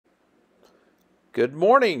Good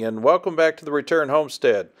morning and welcome back to the Return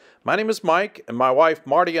Homestead. My name is Mike and my wife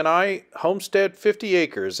Marty and I homestead 50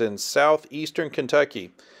 acres in southeastern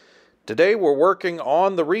Kentucky. Today we're working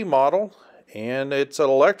on the remodel and it's an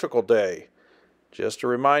electrical day. Just a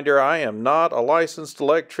reminder, I am not a licensed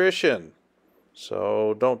electrician,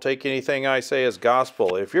 so don't take anything I say as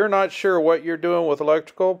gospel. If you're not sure what you're doing with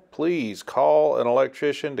electrical, please call an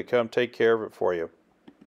electrician to come take care of it for you.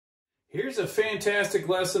 Here's a fantastic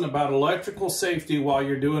lesson about electrical safety while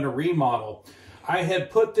you're doing a remodel. I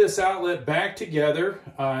had put this outlet back together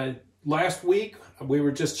last week. We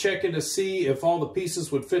were just checking to see if all the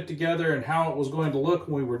pieces would fit together and how it was going to look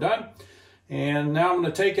when we were done. And now I'm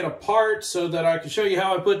going to take it apart so that I can show you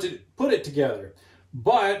how I put it together.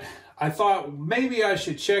 But I thought maybe I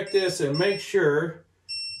should check this and make sure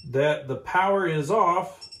that the power is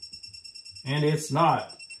off, and it's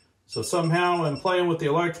not. So somehow in playing with the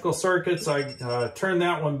electrical circuits, I turned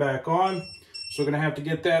that one back on. So we're going to have to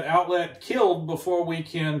get that outlet killed before we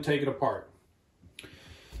can take it apart.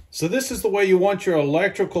 So this is the way you want your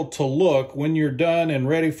electrical to look when you're done and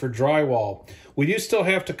ready for drywall. We do still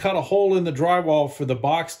have to cut a hole in the drywall for the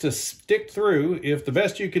box to stick through. If the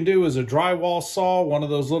best you can do is a drywall saw, one of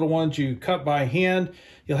those little ones you cut by hand,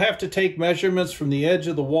 you'll have to take measurements from the edge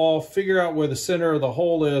of the wall, figure out where the center of the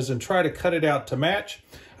hole is, and try to cut it out to match.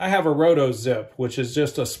 I have a roto zip, which is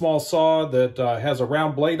just a small saw that has a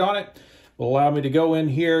round blade on it. Will allow me to go in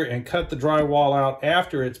here and cut the drywall out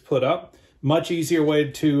after it's put up. Much easier way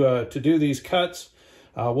to do these cuts.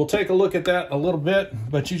 We'll take a look at that in a little bit,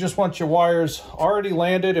 but you just want your wires already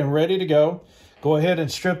landed and ready to go. Go ahead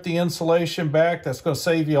and strip the insulation back. That's going to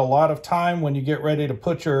save you a lot of time when you get ready to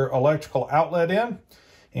put your electrical outlet in.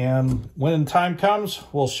 And when time comes,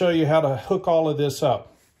 we'll show you how to hook all of this up.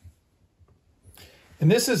 And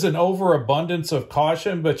this is an overabundance of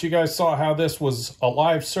caution, but you guys saw how this was a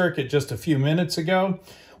live circuit just a few minutes ago.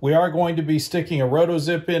 We are going to be sticking a roto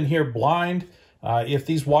zip in here blind. If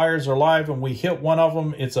these wires are live and we hit one of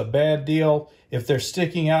them, it's a bad deal. If they're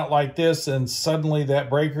sticking out like this and suddenly that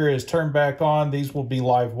breaker is turned back on, these will be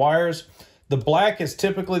live wires. The black is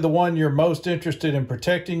typically the one you're most interested in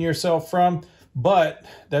protecting yourself from, but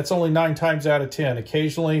that's only 9 times out of 10.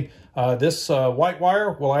 Occasionally, this white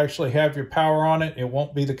wire will actually have your power on it. It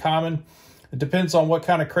won't be the common. It depends on what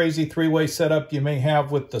kind of crazy three-way setup you may have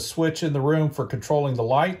with the switch in the room for controlling the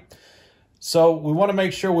light. So we want to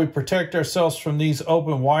make sure we protect ourselves from these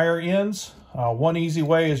open wire ends. One easy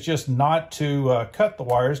way is just not to cut the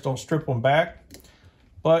wires. Don't strip them back.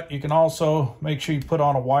 But you can also make sure you put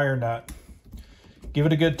on a wire nut. Give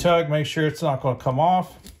it a good tug. Make sure it's not going to come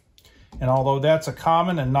off. And although that's a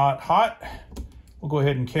common and not hot, we'll go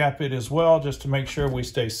ahead and cap it as well just to make sure we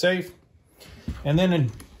stay safe. And then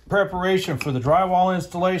in preparation for the drywall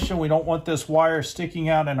installation, we don't want this wire sticking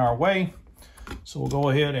out in our way. So we'll go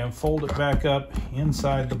ahead and fold it back up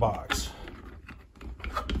inside the box.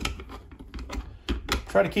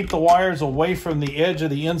 Try to keep the wires away from the edge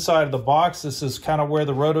of the inside of the box. This is kind of where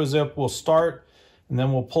the roto zip will start, and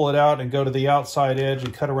then we'll pull it out and go to the outside edge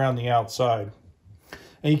and cut around the outside.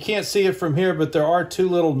 And you can't see it from here, but there are 2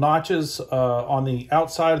 little notches on the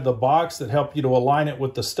outside of the box that help you to align it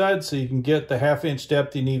with the stud so you can get the 1/2 inch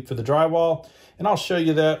depth you need for the drywall. And I'll show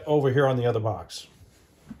you that over here on the other box.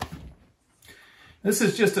 This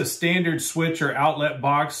is just a standard switch or outlet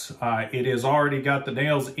box. It has already got the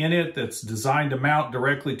nails in it that's designed to mount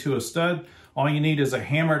directly to a stud. All you need is a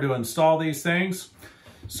hammer to install these things.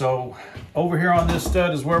 So over here on this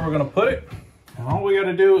stud is where we're going to put it. And all we got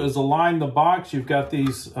to do is align the box. You've got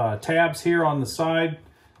these tabs here on the side.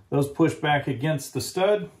 Those push back against the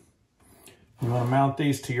stud. You want to mount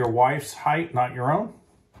these to your wife's height, not your own.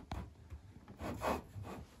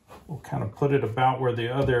 We'll kind of put it about where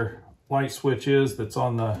the other light switch is that's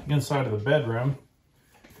on the inside of the bedroom.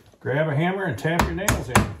 Grab a hammer and tap your nails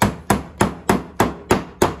in.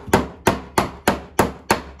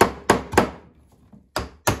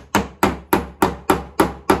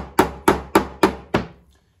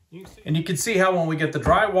 And you can see how when we get the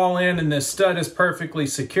drywall in and this stud is perfectly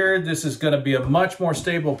secured, this is going to be a much more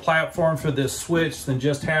stable platform for this switch than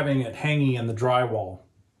just having it hanging in the drywall.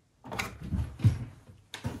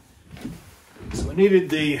 So we needed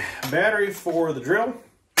the battery for the drill.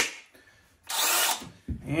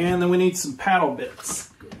 And then we need some paddle bits.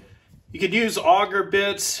 You could use auger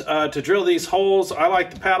bits to drill these holes. I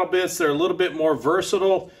like the paddle bits. They're a little bit more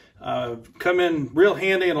versatile. Come in real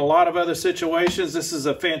handy in a lot of other situations. This is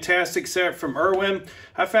a fantastic set from Irwin.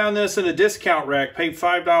 I found this in a discount rack, paid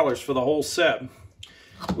 $5 for the whole set.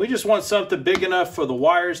 We just want something big enough for the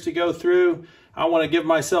wires to go through. I want to give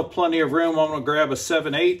myself plenty of room. I'm going to grab a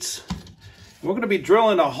 7/8. We're going to be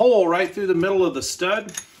drilling a hole right through the middle of the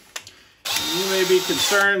stud. You may be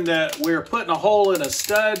concerned that we're putting a hole in a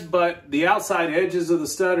stud, but the outside edges of the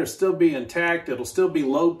stud are still being intact. It'll still be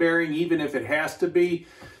load bearing even if it has to be.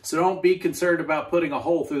 So don't be concerned about putting a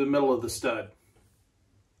hole through the middle of the stud.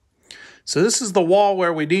 So this is the wall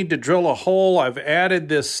where we need to drill a hole. I've added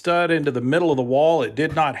this stud into the middle of the wall. It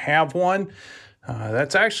did not have one.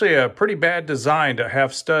 That's actually a pretty bad design to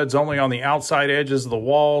have studs only on the outside edges of the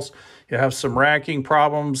walls. You have some racking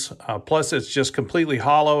problems, plus it's just completely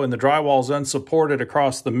hollow and the drywall is unsupported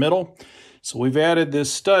across the middle. So we've added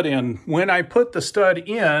this stud in. When I put the stud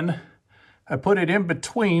in, I put it in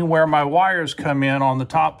between where my wires come in on the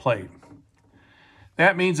top plate.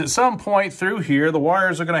 That means at some point through here, the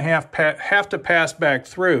wires are going to have to pass back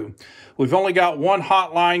through. We've only got one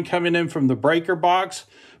hot line coming in from the breaker box.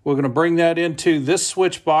 We're going to bring that into this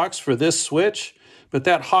switch box for this switch. But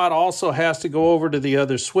that hot also has to go over to the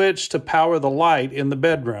other switch to power the light in the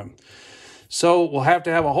bedroom. So we'll have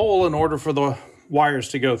to have a hole in order for the wires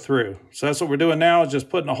to go through. So that's what we're doing now, is just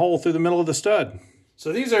putting a hole through the middle of the stud.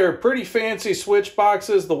 So these are pretty fancy switch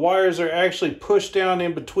boxes. The wires are actually pushed down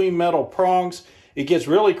in between metal prongs. It gets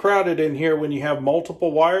really crowded in here when you have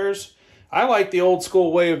multiple wires. I like the old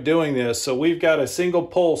school way of doing this. So we've got a single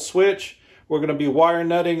pole switch. We're going to be wire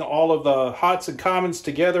nutting all of the hots and commons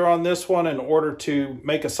together on this one in order to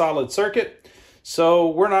make a solid circuit. So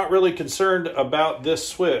we're not really concerned about this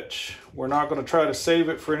switch. We're not going to try to save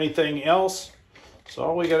it for anything else. So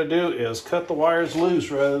all we got to do is cut the wires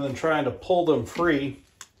loose rather than trying to pull them free.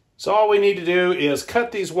 So all we need to do is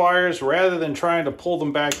cut these wires rather than trying to pull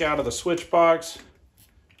them back out of the switch box.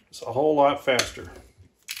 It's a whole lot faster.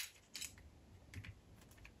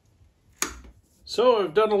 So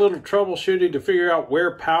I've done a little troubleshooting to figure out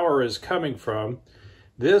where power is coming from.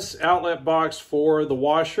 This outlet box for the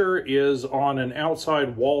washer is on an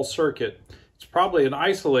outside wall circuit. It's probably an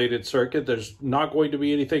isolated circuit. There's not going to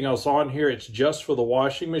be anything else on here. It's just for the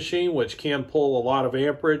washing machine, which can pull a lot of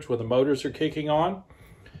amperage when the motors are kicking on.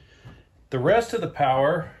 The rest of the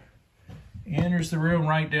power enters the room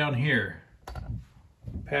right down here.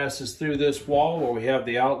 Passes through this wall where we have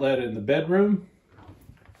the outlet in the bedroom.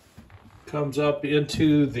 Comes up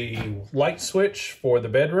into the light switch for the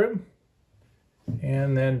bedroom,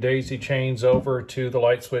 and then daisy chains over to the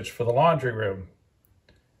light switch for the laundry room.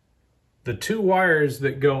 The two wires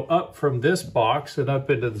that go up from this box and up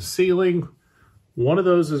into the ceiling, one of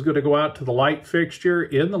those is going to go out to the light fixture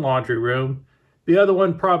in the laundry room. The other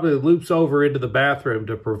one probably loops over into the bathroom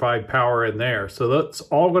to provide power in there. So that's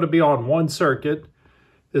all going to be on one circuit.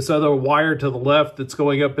 This other wire to the left that's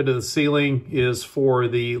going up into the ceiling is for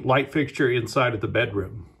the light fixture inside of the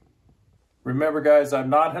bedroom. Remember guys, I'm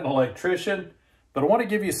not an electrician, but I want to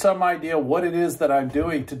give you some idea what it is that I'm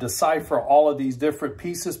doing to decipher all of these different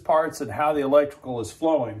pieces, parts, and how the electrical is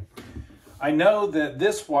flowing. I know that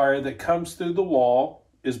this wire that comes through the wall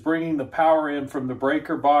is bringing the power in from the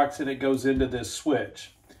breaker box and it goes into this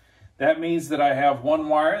switch. That means that I have one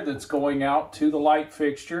wire that's going out to the light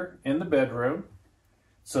fixture in the bedroom.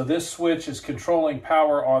 So this switch is controlling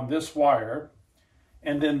power on this wire.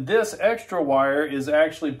 And then this extra wire is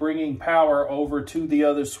actually bringing power over to the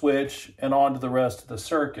other switch and onto the rest of the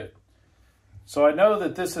circuit. So I know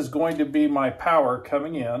that this is going to be my power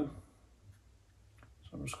coming in.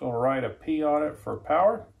 So I'm just going to write a P on it for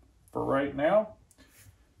power for right now.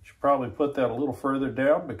 Should probably put that a little further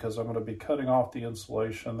down because I'm going to be cutting off the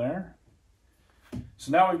insulation there.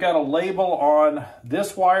 So now we've got a label on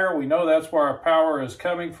this wire. We know that's where our power is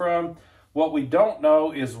coming from. What we don't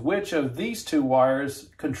know is which of these two wires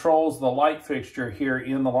controls the light fixture here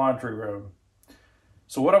in the laundry room.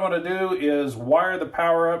 So what I'm going to do is wire the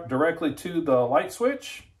power up directly to the light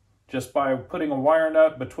switch just by putting a wire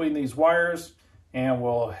nut between these wires, and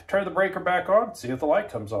we'll turn the breaker back on, see if the light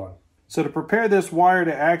comes on. So to prepare this wire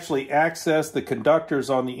to actually access the conductors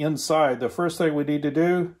on the inside, the first thing we need to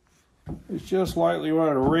do is just lightly run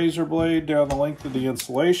a razor blade down the length of the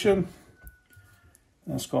insulation.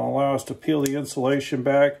 That's going to allow us to peel the insulation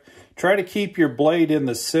back. Try to keep your blade in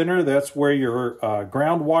the center. That's where your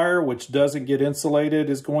ground wire, which doesn't get insulated,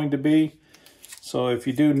 is going to be. So if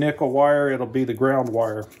you do nick a wire, it'll be the ground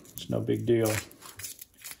wire. It's no big deal.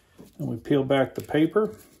 And we peel back the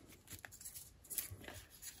paper.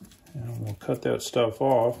 And we'll cut that stuff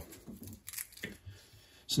off.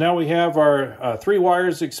 So now we have our 3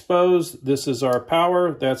 wires exposed. This is our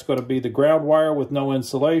power. That's going to be the ground wire with no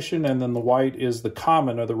insulation, and then the white is the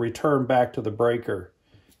common, or the return back to the breaker.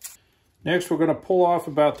 Next, we're going to pull off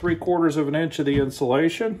about 3/4 of an inch of the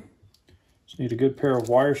insulation. Just need a good pair of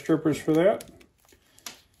wire strippers for that.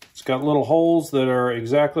 It's got little holes that are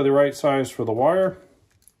exactly the right size for the wire.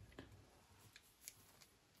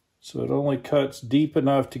 so it only cuts deep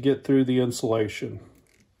enough to get through the insulation.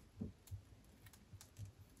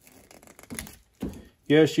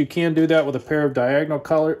 Yes, you can do that with a pair of diagonal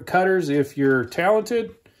cutters if you're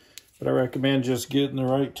talented, but I recommend just getting the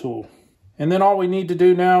right tool. And then all we need to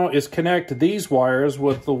do now is connect these wires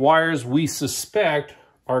with the wires we suspect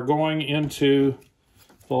are going into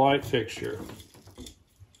the light fixture.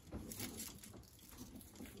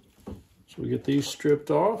 So we get these stripped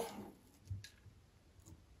off.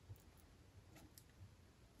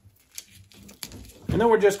 And then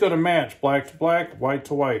we're just going to match black to black, white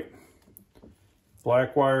to white.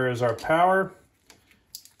 Black wire is our power.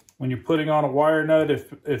 When you're putting on a wire nut,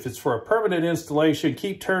 if it's for a permanent installation,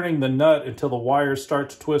 keep turning the nut until the wires start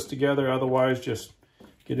to twist together. Otherwise, just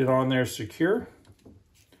get it on there secure.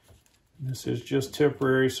 This is just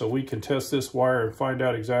temporary, so we can test this wire and find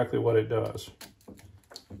out exactly what it does.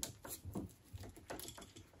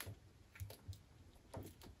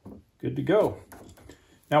 Good to go.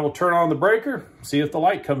 Now we'll turn on the breaker, see if the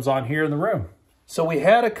light comes on here in the room. So we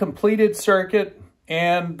had a completed circuit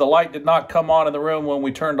and the light did not come on in the room when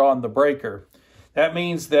we turned on the breaker. That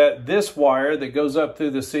means that this wire that goes up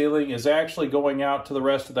through the ceiling is actually going out to the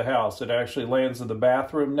rest of the house. It actually lands in the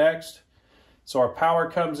bathroom next. So our power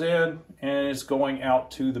comes in and it's going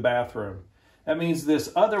out to the bathroom. That means this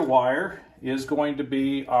other wire is going to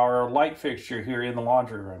be our light fixture here in the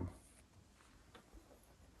laundry room.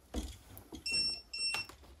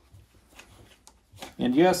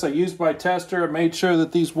 And yes, I used my tester and made sure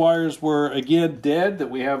that these wires were, again, dead, that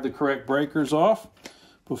we have the correct breakers off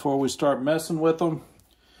before we start messing with them.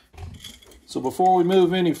 So before we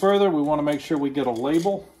move any further, we want to make sure we get a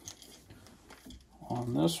label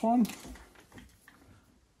on this one.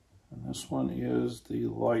 And this one is the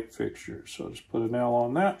light fixture. So just put a nail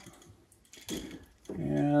on that.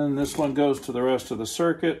 And this one goes to the rest of the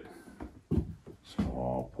circuit. So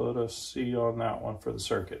I'll put a C on that one for the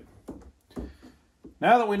circuit.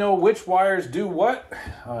 Now that we know which wires do what,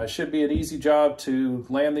 it should be an easy job to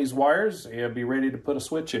land these wires and be ready to put a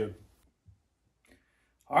switch in.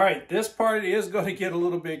 All right, this part is going to get a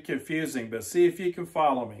little bit confusing, but see if you can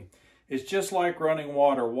follow me. It's just like running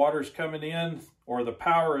water. Water's coming in, or the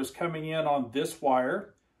power is coming in on this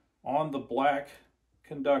wire on the black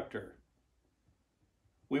conductor.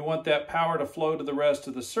 We want that power to flow to the rest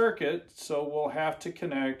of the circuit, so we'll have to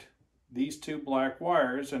connect these two black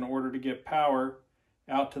wires in order to get power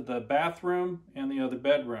out to the bathroom and the other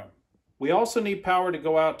bedroom. We also need power to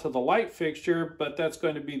go out to the light fixture, but that's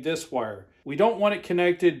going to be this wire. We don't want it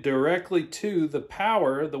connected directly to the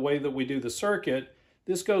power the way that we do the circuit.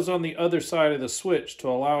 This goes on the other side of the switch to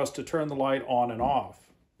allow us to turn the light on and off.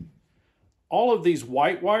 All of these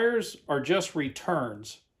white wires are just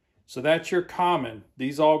returns. So that's your common.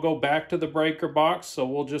 These all go back to the breaker box, so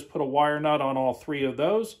we'll just put a wire nut on all three of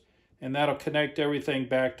those, and that'll connect everything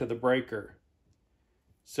back to the breaker.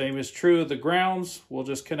 Same is true of the grounds. We'll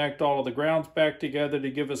just connect all of the grounds back together to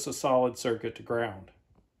give us a solid circuit to ground.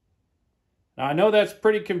 Now I know that's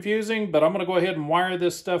pretty confusing, but I'm going to go ahead and wire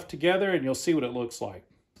this stuff together and you'll see what it looks like.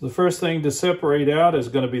 The first thing to separate out is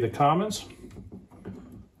going to be the commons.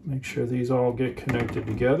 Make sure these all get connected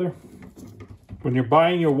together. When you're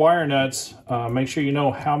buying your wire nuts, make sure you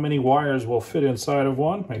know how many wires will fit inside of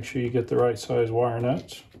one. Make sure you get the right size wire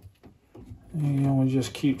nuts. And we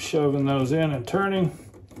just keep shoving those in and turning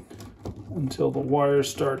until the wires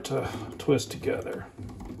start to twist together.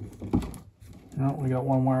 Oh, we got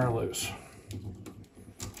one wire loose.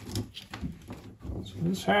 So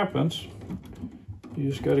this happens. You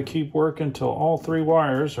just got to keep working until all three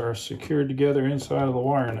wires are secured together inside of the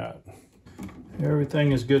wire nut.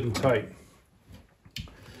 Everything is good and tight.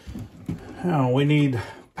 Now we need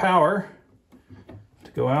power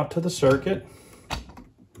to go out to the circuit.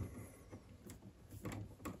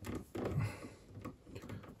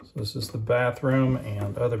 So this is the bathroom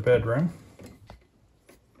and other bedroom.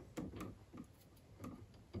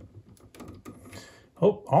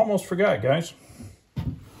 Oh, almost forgot, guys.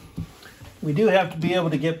 We do have to be able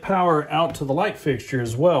to get power out to the light fixture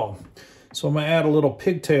as well. So I'm going to add a little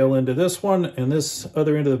pigtail into this one, and this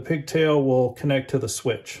other end of the pigtail will connect to the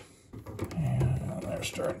switch. And they're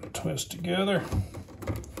starting to twist together.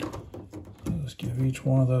 So let's give each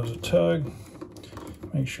one of those a tug.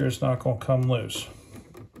 Make sure it's not going to come loose.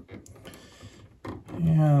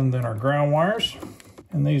 And then our ground wires.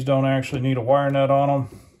 And these don't actually need a wire nut on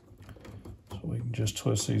them. So we can just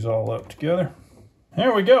twist these all up together.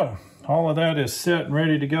 There we go. All of that is set and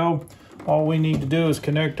ready to go. All we need to do is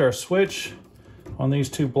connect our switch on these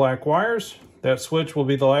two black wires. That switch will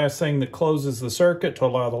be the last thing that closes the circuit to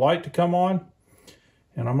allow the light to come on.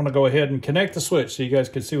 And I'm going to go ahead and connect the switch so you guys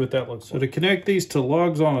can see what that looks like. So to connect these to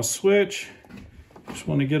lugs on a switch, just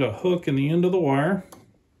want to get a hook in the end of the wire.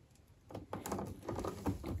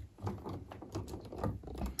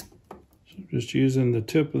 So just using the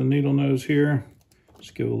tip of the needle nose here.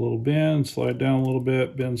 Just give it a little bend, slide down a little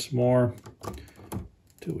bit, bend some more,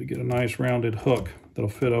 until we get a nice rounded hook that'll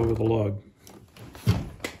fit over the lug.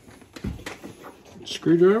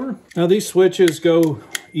 Screwdriver. Now these switches go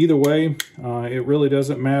either way. It really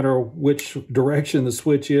doesn't matter which direction the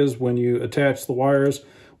switch is when you attach the wires.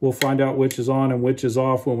 We'll find out which is on and which is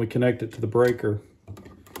off when we connect it to the breaker.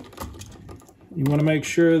 You want to make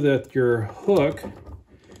sure that your hook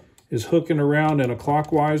is hooking around in a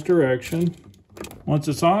clockwise direction. Once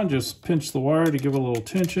it's on, just pinch the wire to give it a little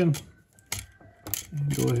tension.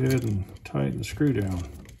 And go ahead and tighten the screw down.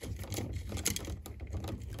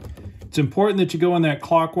 It's important that you go in that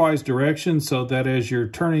clockwise direction so that as you're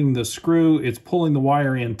turning the screw, it's pulling the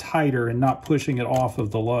wire in tighter and not pushing it off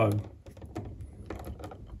of the lug.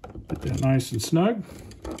 Get that nice and snug.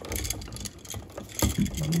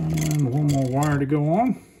 And one more wire to go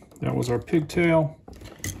on. That was our pigtail.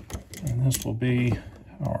 And this will be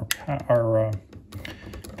our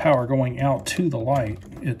power going out to the light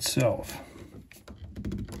itself.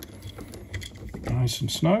 Nice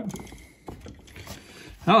and snug.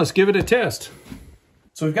 Now let's give it a test.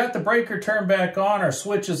 So we've got the breaker turned back on. Our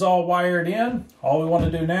switch is all wired in. All we want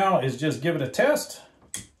to do now is just give it a test.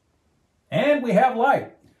 And we have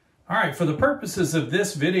light. All right, for the purposes of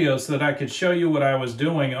this video, so that I could show you what I was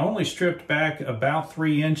doing, I only stripped back about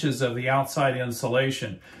 3 inches of the outside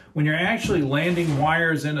insulation. When you're actually landing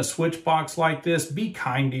wires in a switch box like this, be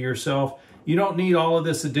kind to yourself. You don't need all of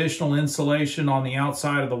this additional insulation on the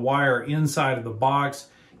outside of the wire inside of the box.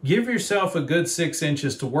 Give yourself a good 6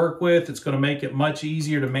 inches to work with. It's going to make it much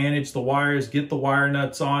easier to manage the wires, get the wire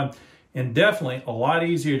nuts on, and definitely a lot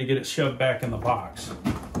easier to get it shoved back in the box.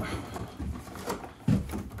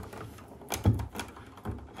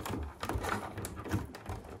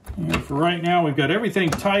 And for right now, we've got everything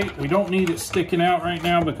tight. We don't need it sticking out right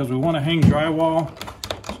now because we want to hang drywall.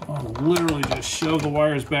 So I'll literally just shove the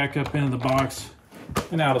wires back up into the box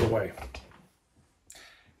and out of the way.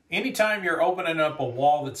 Anytime you're opening up a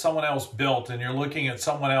wall that someone else built and you're looking at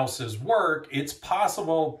someone else's work, it's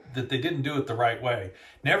possible that they didn't do it the right way.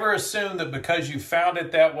 Never assume that because you found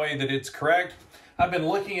it that way that it's correct. I've been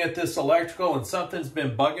looking at this electrical and something's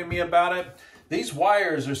been bugging me about it. These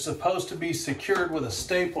wires are supposed to be secured with a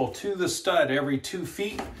staple to the stud every 2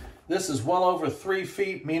 feet. This is well over 3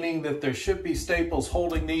 feet, meaning that there should be staples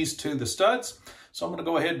holding these to the studs. So I'm going to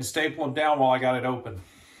go ahead and staple them down while I got it open.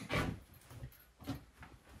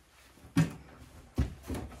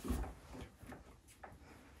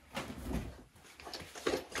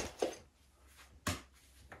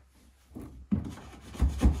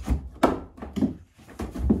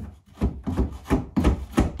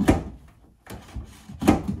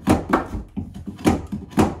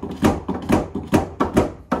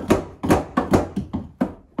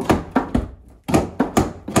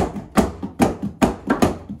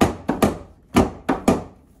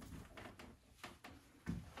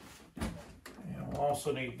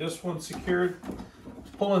 Also need this one secured.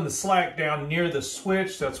 Pulling the slack down near the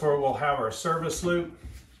switch, that's where we'll have our service loop.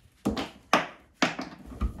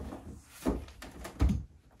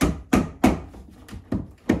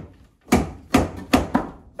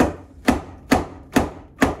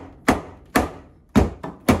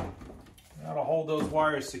 That'll hold those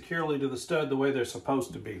wires securely to the stud the way they're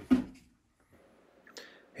supposed to be.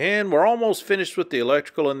 And we're almost finished with the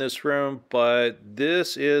electrical in this room, but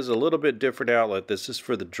this is a little bit different outlet. This is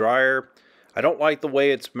for the dryer. I don't like the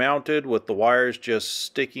way it's mounted with the wires just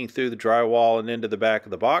sticking through the drywall and into the back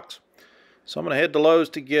of the box. So I'm going to head to Lowe's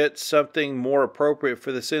to get something more appropriate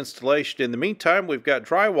for this installation. In the meantime, we've got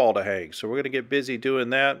drywall to hang, so we're going to get busy doing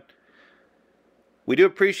that. We do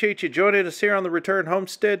appreciate you joining us here on the Return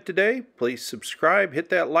Homestead today. Please subscribe, hit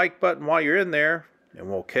that like button while you're in there, and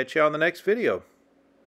we'll catch you on the next video.